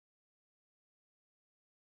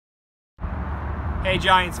Hey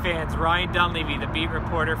Giants fans, Ryan Dunleavy, the beat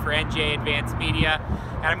reporter for NJ Advanced Media,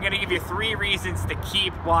 and I'm going to give you 3 reasons to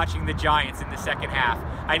keep watching the Giants in the second half.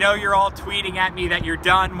 I know you're all tweeting at me that you're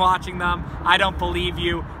done watching them. I don't believe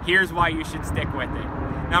you. Here's why you should stick with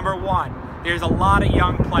it. Number 1, there's a lot of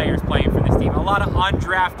young players playing for this team, a lot of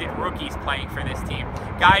undrafted rookies playing for this team.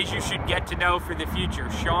 Guys you should get to know for the future.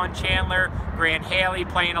 Sean Chandler, Grant Haley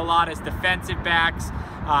playing a lot as defensive backs.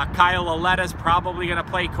 Kyle Lalletta's probably going to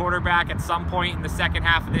play quarterback at some point in the second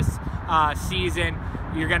half of this season.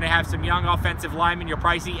 You're going to have some young offensive linemen. You'll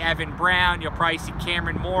probably see Evan Brown. You'll probably see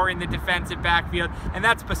Cameron Moore in the defensive backfield. And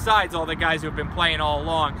that's besides all the guys who have been playing all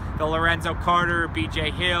along. The Lorenzo Carter,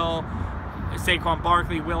 B.J. Hill, Saquon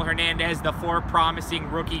Barkley, Will Hernandez, the 4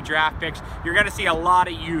 promising rookie draft picks. You're going to see a lot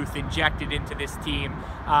of youth injected into this team.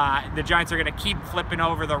 The Giants are going to keep flipping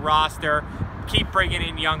over the roster, keep bringing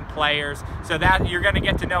in young players, so that you're going to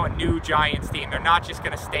get to know a new Giants team. They're not just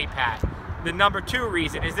going to stay pat. The number 2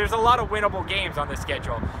 reason is there's a lot of winnable games on the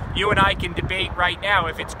schedule. You and I can debate right now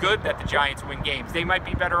if it's good that the Giants win games. They might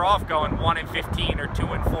be better off going 1-15 or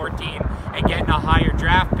 2-14 and getting a higher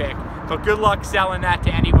draft pick. But good luck selling that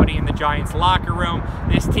to anybody in the Giants locker room.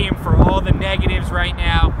 This team, for all the negatives right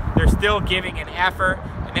now, they're still giving an effort.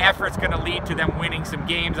 An effort's going to lead to them winning some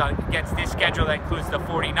games against this schedule that includes the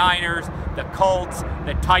 49ers, the Colts,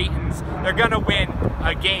 the Titans. They're going to win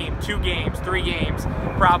a game, 2 games, 3 games,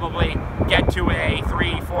 probably get to a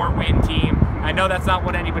 3-4 win team. I know that's not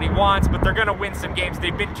what anybody wants, but they're going to win some games.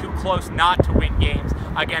 They've been too close not to win games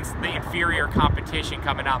against the inferior competition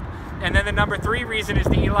coming up. And then the number 3 reason is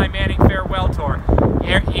the Eli Manning farewell tour.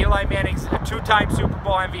 Eli Manning's a 2-time Super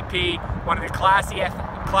Bowl MVP, one of the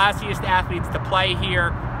classiest athletes to play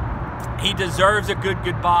here. He deserves a good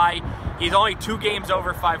goodbye. He's only 2 games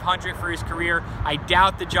over 500 for his career. I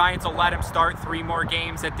doubt the Giants will let him start 3 more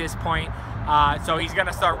games at this point. So he's going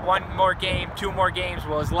to start 1 more game, 2 more games.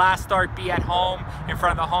 Will his last start be at home in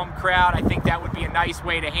front of the home crowd? I think that would be a nice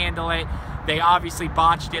way to handle it. They obviously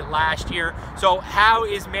botched it last year. So how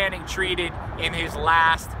is Manning treated in his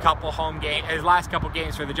last couple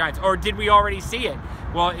games for the Giants? Or did we already see it?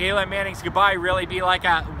 Will Eli Manning's goodbye really be like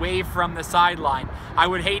a wave from the sideline? I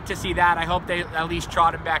would hate to see that. I hope they at least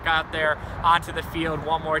trot him back out there onto the field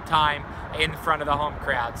 1 more time in front of the home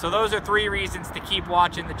crowd. So those are 3 reasons to keep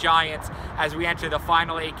watching the Giants as we enter the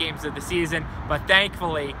final 8 games of the season. But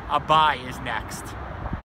thankfully, a bye is next.